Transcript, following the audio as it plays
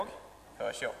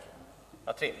hörs jag.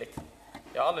 Vad trevligt.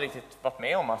 Jag har aldrig riktigt varit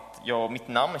med om att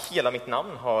hela mitt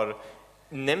namn har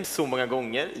nämnts så många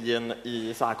gånger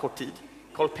i så här kort tid.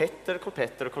 Karl-Petter,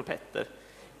 Karl-Petter och Karl-Petter.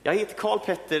 Jag heter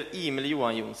Karl-Petter Emil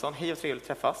Johan Jonsson. Hej och trevligt att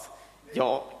träffas.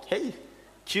 Ja, hej.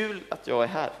 Kul att jag är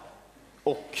här.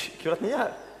 Och kul att ni är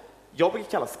här. Jag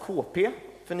brukar kallas KP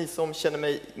för ni som känner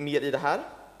mig mer i det här.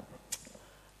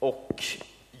 Och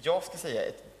jag ska säga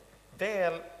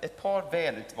ett par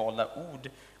välutvalda ord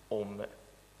om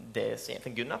det som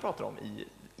egentligen Gunnar pratar om i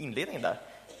inledningen där.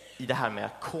 I det här med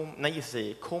att när Jesus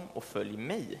säger kom och följ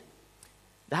mig.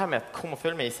 Det här med att kom och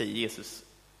följ mig säger Jesus,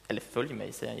 eller följ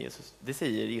mig säger Jesus. Det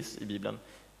säger Jesus i Bibeln.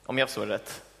 Om jag förstår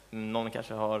rätt, någon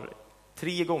kanske har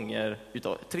 3 gånger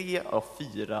utav 3 av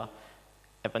 4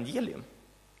 evangelium.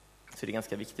 Så det är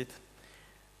ganska viktigt.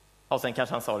 Och sen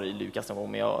kanske han sa det i Lukas någon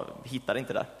gång, men jag hittar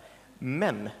inte där.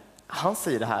 Men han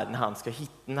säger det här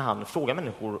när han frågar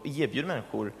människor och erbjuder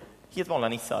människor, helt vanliga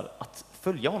nissar, att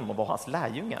följa honom och vara hans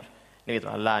lärjungar. Ni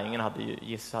vet, lärjungarna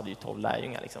Jesus hade ju 12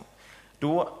 lärjungar. Liksom.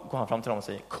 Då går han fram till dem och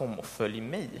säger, kom och följ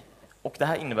mig. Och det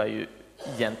här innebär ju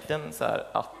egentligen så här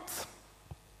att,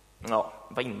 ja,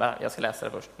 vad innebär det? Jag ska läsa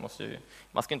det först.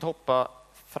 Man ska inte hoppa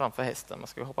framför hästen, man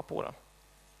ska hoppa på den.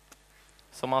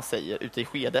 Som man säger, ute i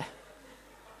skede.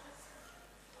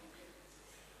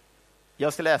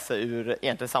 Jag ska läsa ur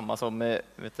egentligen samma som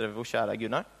vår kära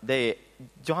Gunnar. Det är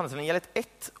Johannes evangeliet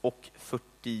 1 och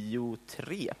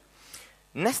 43.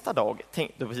 Nästa dag,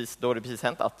 då har det precis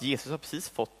hänt att Jesus har precis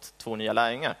fått 2 nya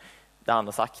lärjungar. Där han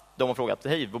har sagt, de har frågat,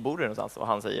 hej, var bor du någonstans? Och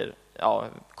han säger, ja,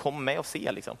 kom med och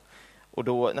se liksom. Och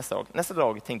då nästa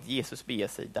dag tänkte Jesus bege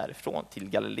sig därifrån till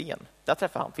Galileen. Där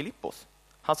träffade han Filippos.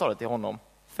 Han sa det till honom,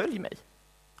 följ mig.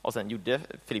 Och sen gjorde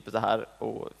Filippos det här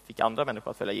och fick andra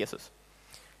människor att följa Jesus.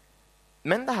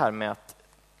 Men det här med att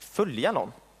följa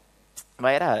någon,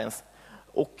 vad är det här ens?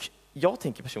 Och jag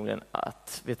tänker personligen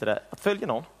att, att följa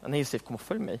någon, när Jesus kommer och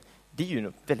följa mig, det är ju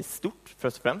något väldigt stort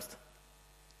först och främst.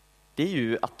 Det är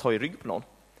ju att ta i rygg på någon.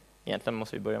 Egentligen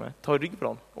måste vi börja med. Ta i rygg på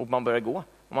någon och man börjar gå.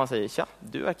 Och man säger, tja,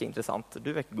 du verkar intressant,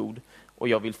 du verkar god och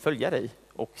jag vill följa dig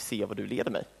och se vad du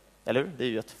leder mig. Eller hur? Det är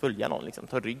ju att följa någon, liksom,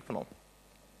 ta rygg på någon.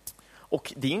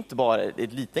 Och det är inte bara en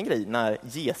liten grej när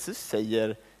Jesus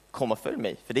säger kom och följ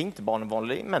mig. För det är inte bara en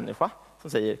vanlig människa som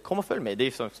säger kom och följ mig. Det är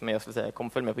ju som jag skulle säga, kom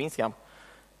och följ mig på Instagram.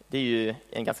 Det är ju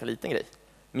en ganska liten grej.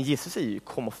 Men Jesus säger ju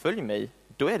kom och följ mig.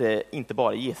 Då är det inte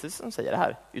bara Jesus som säger det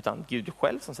här, utan Gud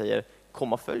själv som säger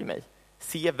kom och följ mig.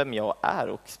 Se vem jag är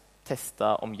och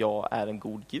testa om jag är en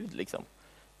god Gud. Liksom.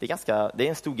 Det är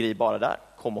en stor grej bara där.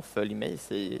 Kom och följ mig,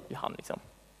 säger han. Liksom.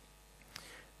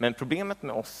 Men problemet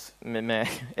med oss, med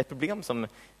ett problem som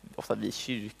ofta vi i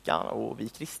kyrkan och vi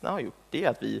kristna har gjort, det är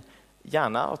att vi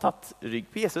gärna har tagit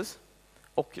rygg på Jesus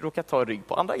och råkat ta rygg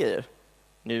på andra grejer.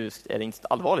 Nu är det inte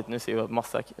allvarligt, nu ser jag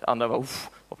massa andra, vad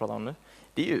pratar han nu?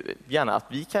 Det är ju gärna att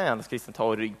vi kan gärna kristna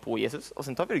ta rygg på Jesus och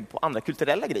sen tar vi rygg på andra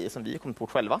kulturella grejer som vi har kommit på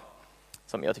själva,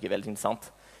 som jag tycker är väldigt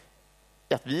intressant.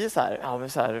 Att vi är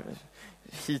så här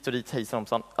hit och dit, hejsan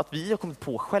omsan, att vi har kommit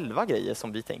på själva grejer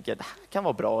som vi tänker det här kan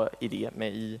vara bra idé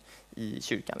med i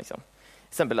kyrkan. Liksom. Till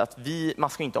exempel att man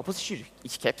ska inte ha på sig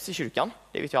keps i kyrkan,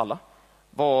 det vet ju alla.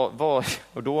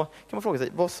 Och då kan man fråga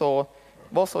sig,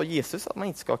 vad sa Jesus att man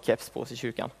inte ska ha keps på sig i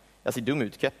kyrkan? Jag ser dum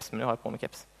ut keps, men nu har jag på mig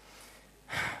keps.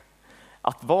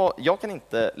 Jag kan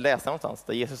inte läsa någonstans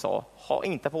där Jesus sa, ha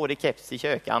inte på dig keps i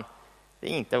kyrkan, det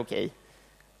är inte okej.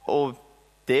 Och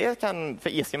det kan,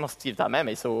 för Esken måste skriva det här med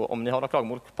mig, så om ni har några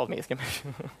klagomål, prata med Esken.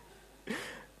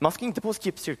 Man ska inte på sig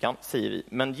keps i kyrkan, säger vi,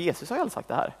 men Jesus har ju aldrig sagt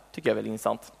det här, tycker jag är väldigt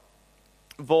intressant.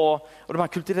 Och de här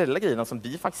kulturella grejerna som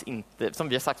vi faktiskt inte, som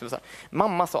vi har sagt, så här,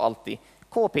 mamma sa alltid,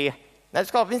 KP,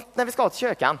 när vi ska till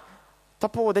kyrkan, ta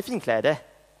på dig finkläder.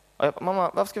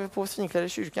 Mamma, varför ska vi på oss finkläder i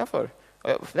kyrkan för?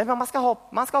 Nej,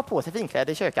 man ska ha på sig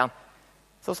finkläder i kyrkan.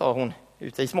 Så sa hon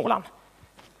ute i Småland.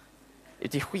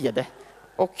 Ute i Skede.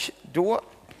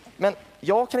 Men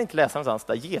jag kan inte läsa någonstans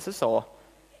där Jesus sa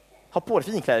ha på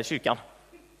dig finkläder i kyrkan.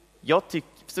 Jag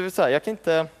kan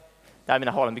inte. Det här är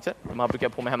mina halenbyxor, de här brukar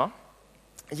jag på mig hemma.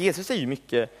 Jesus säger ju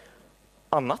mycket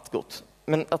annat gott.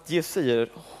 Men att Jesus säger,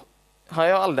 har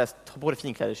jag aldrig läst ha på dig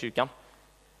finkläder i kyrkan.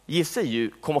 Jesus säger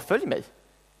ju kom och följ mig.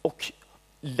 Och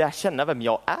lär känna vem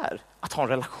jag är. Att ha en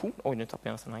relation. Nu tappar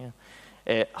jag nästan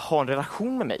här. Ha en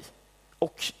relation med mig.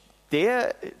 Och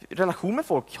relation med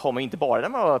folk har man inte bara när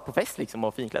man är på fest liksom, och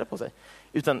har finkläder på sig.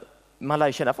 Utan man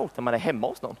lär känna folk när man är hemma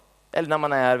hos någon. Eller när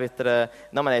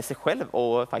man är sig själv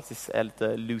och faktiskt är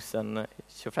lite loosen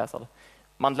tjofräsad.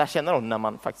 Man lär känna dem när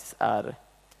man faktiskt är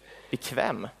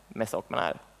bekväm med saker man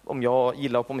är. Om jag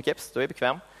gillar att ha på mig keps, då är jag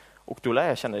bekväm. Och då lär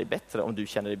jag känna dig bättre om du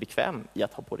känner dig bekväm i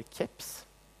att ha på dig keps.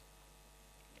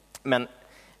 Men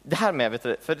det här med, vet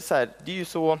du, för det, så här, det är ju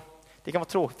så, det kan vara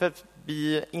tråkigt för att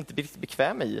vi inte blir riktigt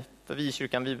bekväma i. För vi i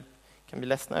kyrkan, vi kan bli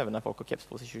ledsna över när folk har keps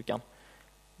på sig i kyrkan.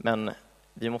 Men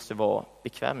vi måste vara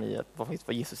bekväma i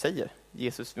vad Jesus säger.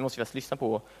 Vi måste lyssna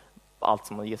på allt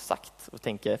som Jesus sagt och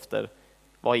tänka efter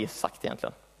vad Jesus sagt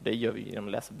egentligen. Det gör vi genom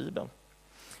att läsa Bibeln.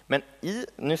 Men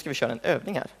nu ska vi köra en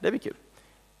övning här. Det blir kul.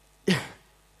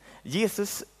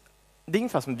 Jesus, det är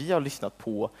ungefär som vi har lyssnat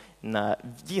på när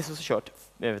Jesus har kört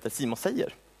Simon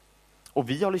säger. Och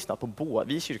vi har lyssnat på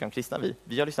vi i kyrkan kristna,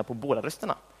 vi har lyssnat på båda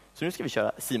rösterna. Så nu ska vi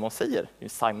köra Simon säger,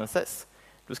 Simon says.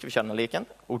 Då ska vi köra den här leken.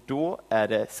 Och då är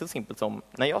det så simpelt som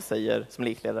när jag säger, som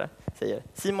lekledare, säger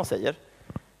Simon säger.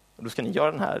 Och då ska ni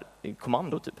göra den här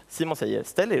kommando typ. Simon säger,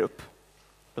 ställ er upp.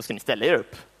 Då ska ni ställa er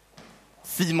upp.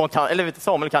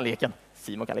 Samuel kan leken.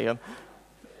 Simon kan leken.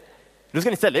 Då ska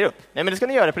ni ställa er upp. Nej, men det ska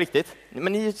ni göra på riktigt.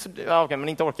 Men men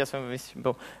inte orkar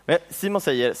så. Men Simon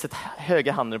säger, sätt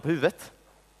högra handen på huvudet.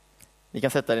 Ni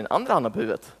kan sätta den andra handen på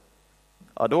huvudet.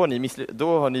 Ja, då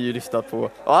har ni ju lyssnat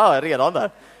på redan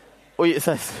där. Och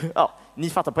ni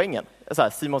fattar poängen. Så här,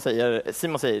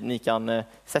 Simon säger ni kan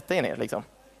sätta er ner liksom.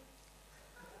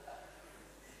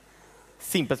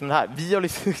 Simpelt som det här.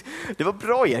 Det var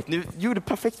bra, Erik. Du gjorde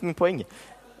perfekt min poäng.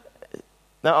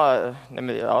 Det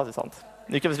är sant.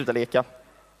 Nu kan vi sluta leka.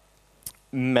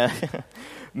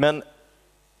 Men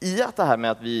i att det här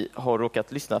med att vi har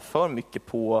råkat lyssna för mycket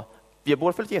på... Vi har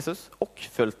både följt Jesus och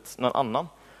följt någon annan.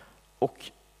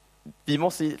 Och vi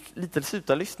måste lite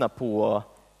sluta lyssna på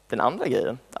den andra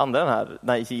grejen. Den här,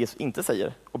 när Jesus inte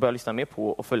säger. Och börja lyssna mer på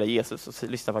och följa Jesus och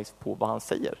lyssna faktiskt på vad han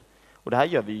säger. Och det här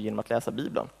gör vi genom att läsa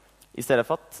Bibeln. Istället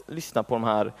för att lyssna på de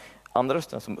här andra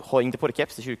rösterna som har inte på det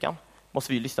keps i kyrkan,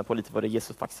 måste vi lyssna på lite vad det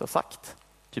Jesus faktiskt har sagt.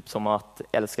 Typ som att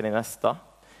älska din nästa,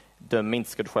 döm inte,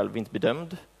 ska du själv inte bli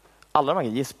dömd. Alla de här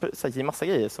grejerna, Jesus säger massa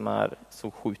grejer som är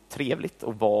så sjukt trevligt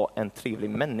och vara en trevlig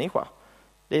människa.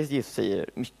 Det Jesus säger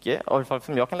mycket, i alla fall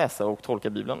som jag kan läsa och tolka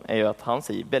Bibeln, är ju att han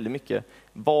säger väldigt mycket,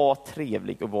 var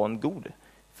trevlig och var en god.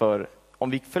 För om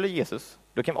vi följer Jesus,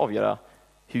 då kan vi avgöra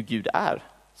hur Gud är,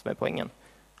 som är poängen.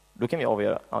 Då kan vi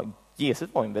avgöra,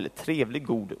 Jesus var en väldigt trevlig,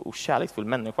 god och kärleksfull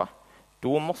människa.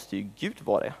 Då måste ju Gud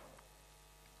vara det.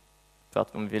 För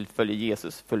att om vi vill följa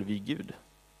Jesus, följer vi Gud.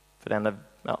 För det enda,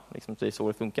 det är så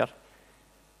det funkar.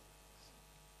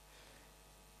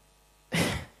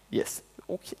 Yes.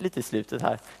 Och lite i slutet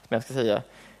här, som jag ska säga.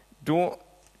 Då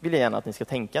vill jag gärna att ni ska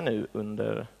tänka nu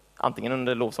antingen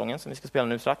under lovsången som vi ska spela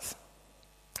nu strax.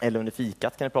 Eller under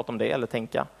fikat kan ni prata om det eller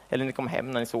tänka. Eller när ni kommer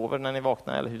hem, när ni sover, när ni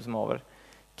vaknar eller hur som haver.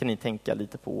 Kan ni tänka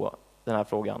lite på den här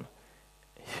frågan.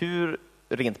 Hur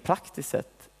rent praktiskt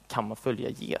sett kan man följa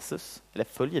Jesus? Eller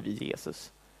följer vi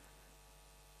Jesus?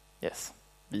 Yes,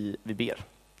 vi ber.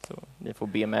 Så ni får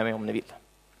be med mig om ni vill.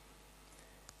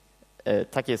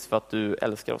 Tack Jesus för att du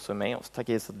älskar oss och är med oss. Tack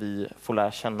Jesus att vi får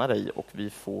lära känna dig och vi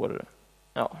får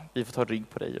ta rygg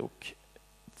på dig och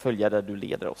följa där du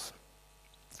leder oss.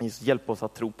 Jesus, hjälp oss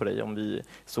att tro på dig om vi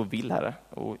så vill, Herre.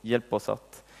 Och hjälp oss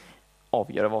att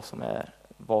avgöra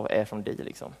vad är från dig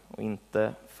liksom. Och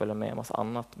inte följa med en massa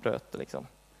annat bröte liksom.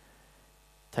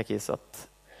 Tack Jesus att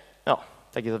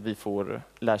vi får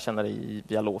lära känna dig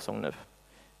via lovsång nu.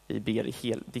 Vi ber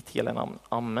i ditt hela namn.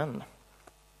 Amen.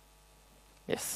 Yes.